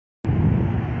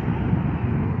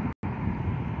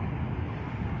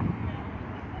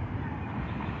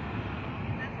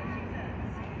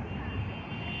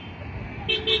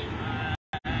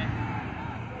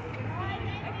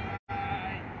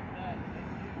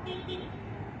Hi,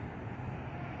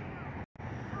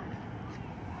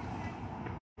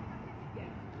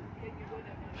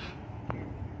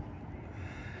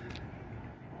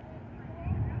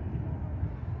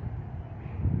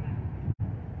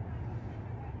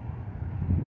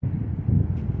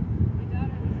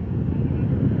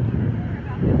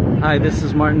 this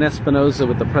is Martin Espinoza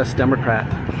with the Press Democrat.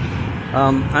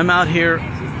 I'm out here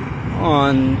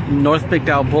on North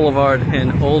McDowell Boulevard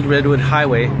and Old Redwood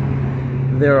Highway.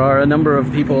 There are a number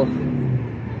of people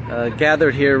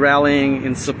gathered here rallying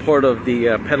in support of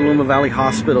the Petaluma Valley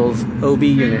Hospital's OB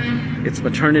unit, its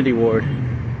maternity ward,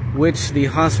 which the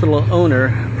hospital owner,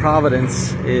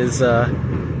 Providence,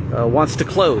 wants to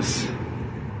close.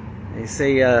 They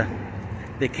say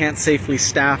they can't safely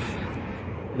staff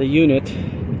the unit,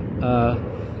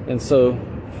 and so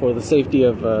for the safety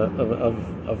of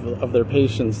their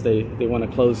patients, they want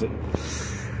to close it.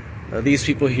 These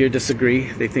people here disagree.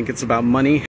 They think it's about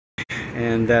money,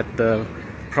 and that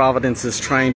Providence is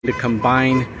trying to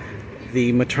combine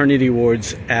the maternity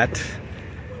wards at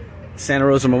Santa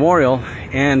Rosa Memorial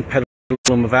and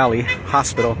Petaluma Valley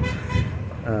Hospital.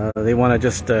 They want to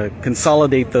just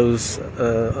consolidate those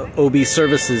OB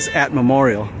services at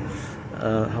Memorial.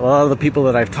 A lot of the people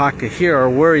that I've talked to here are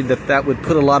worried that that would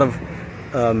put a lot of,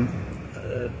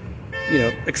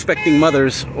 expecting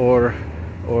mothers or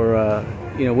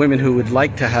women who would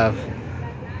like to have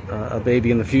a baby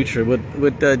in the future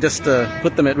would just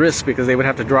put them at risk, because they would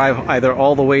have to drive either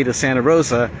all the way to Santa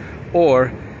Rosa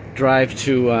or drive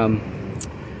to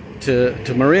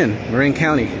Marin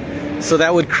County. So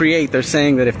that would create, they're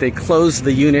saying that if they close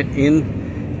the unit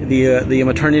in the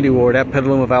maternity ward at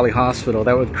Petaluma Valley Hospital,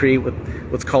 that would create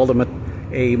what's called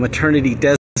a maternity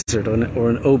desert, or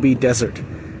an OB desert,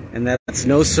 and that's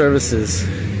no services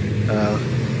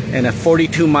and a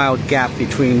 42-mile gap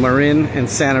between Marin and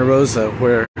Santa Rosa,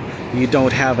 where you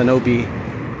don't have an OB,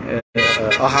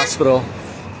 a hospital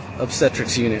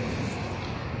obstetrics unit.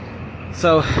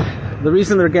 So the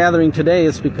reason they're gathering today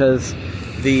is because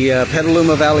the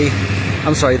Petaluma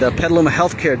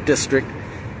Health Care District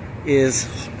is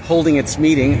holding its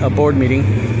meeting, a board meeting,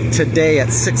 today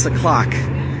at 6 o'clock.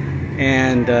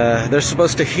 And they're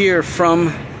supposed to hear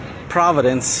from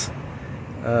Providence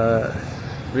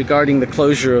regarding the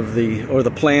closure of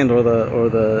the planned or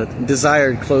the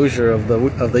desired closure of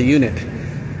the unit.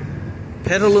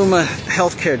 Petaluma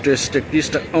Health Care District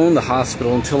used to own the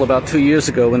hospital until about 2 years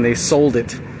ago, when they sold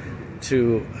it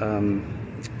to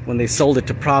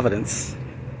Providence.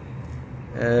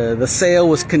 The sale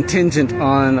was contingent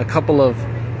on a couple of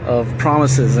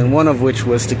promises, and one of which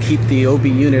was to keep the OB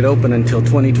unit open until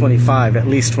 2025, at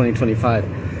least 2025,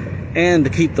 and to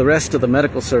keep the rest of the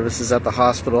medical services at the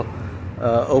hospital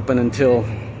open until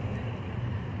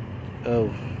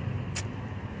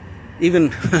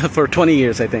even for 20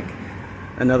 years, I think,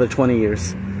 another 20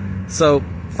 years. So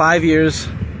 5 years,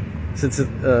 since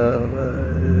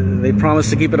they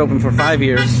promised to keep it open for 5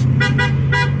 years.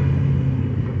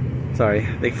 Sorry,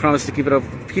 they promised to keep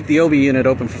the OB unit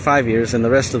open for 5 years and the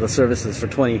rest of the services for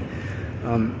 20.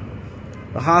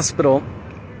 The hospital,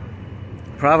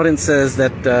 Providence, says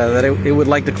that it would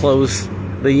like to close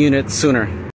the unit sooner,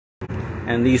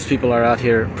 and these people are out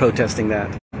here protesting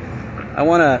that. I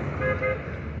want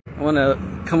to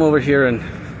come over here and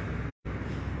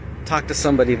talk to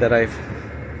somebody that I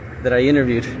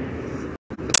interviewed.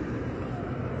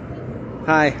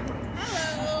 Hi.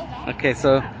 Hello. Okay,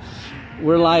 so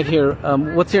we're live here.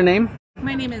 What's your name?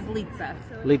 My name is Litsa.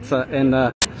 Litsa, and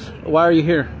why are you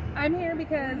here? I'm here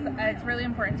because it's really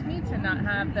important to me to not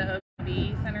have the OB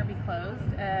center be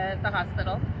closed at the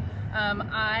hospital.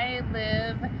 I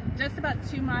live just about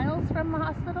 2 miles from the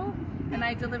hospital, and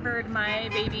I delivered my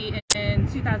baby in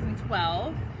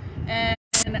 2012. And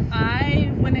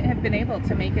I wouldn't have been able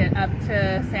to make it up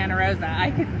to Santa Rosa.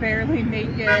 I could barely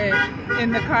make it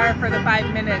in the car for the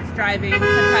 5 minutes driving to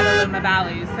Petaluma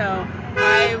Valley. So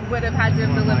I would have had to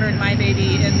have delivered my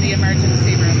baby in the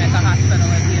emergency room at the hospital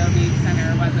if the OB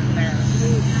center wasn't there.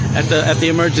 At the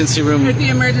emergency room? At the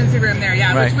emergency room there,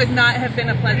 yeah, right. Which would not have been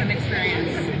a pleasant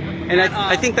experience. And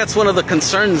I think that's one of the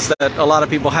concerns that a lot of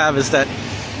people have, is that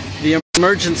the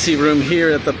emergency room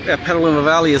here at Petaluma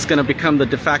Valley is going to become the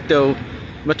de facto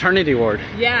maternity ward.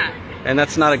 Yeah. And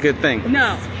that's not a good thing.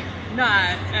 No,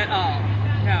 not at all.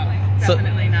 No,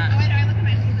 definitely not.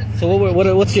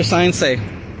 So what's your sign say?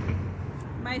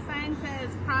 My sign says,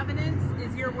 "Providence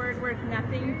is your word worth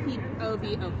nothing. Keep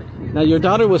OB open." Now, your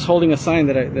daughter was holding a sign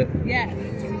that Yes.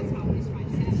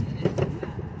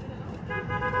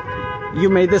 You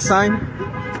made this sign?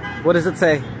 What does it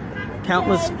say?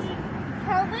 Countless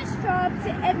jobs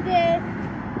and the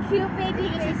cute baby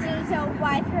faces, so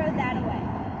why throw that away?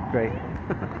 Great.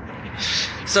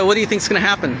 So what do you think is going to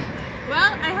happen?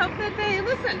 Well, I hope that they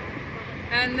listen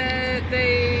and that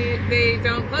they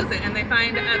don't close it and they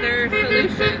find other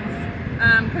solutions,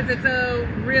 because it's a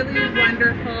really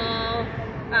wonderful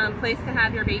place to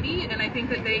have your baby, and I think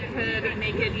that they could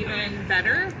make it even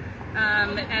better.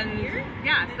 And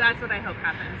yeah, so that's what I hope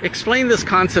happens. Explain this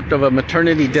concept of a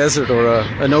maternity desert or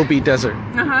an OB desert.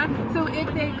 So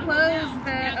if they close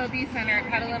the OB center at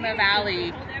Petaluma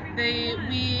Valley,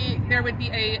 there would be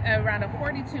around a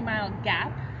 42-mile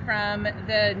gap from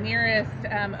the nearest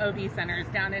OB centers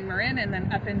down in Marin and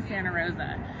then up in Santa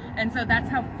Rosa. And so that's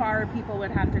how far people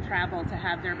would have to travel to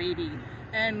have their baby.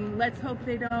 And let's hope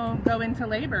they don't go into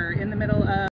labor in the middle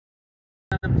of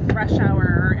rush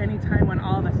hour or any time when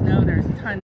all of us know there's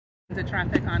tons of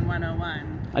traffic on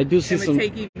 101. I do see some.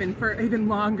 It would take even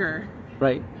longer.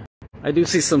 Right. I do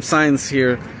see some signs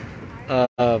here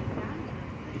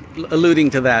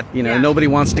alluding to that. You know, nobody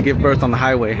wants to give birth on the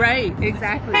highway. Right.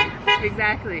 Exactly.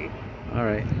 All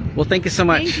right. Well, thank you so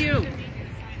much. Thank you.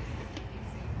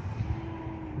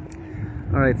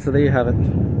 All right. So there you have it.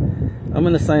 I'm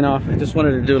going to sign off. I just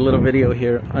wanted to do a little video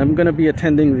here. I'm going to be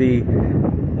attending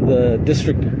the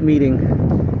district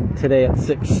meeting today at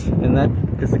 6, and that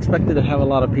is expected to have a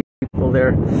lot of people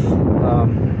there.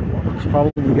 It's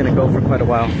probably going to go for quite a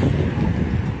while.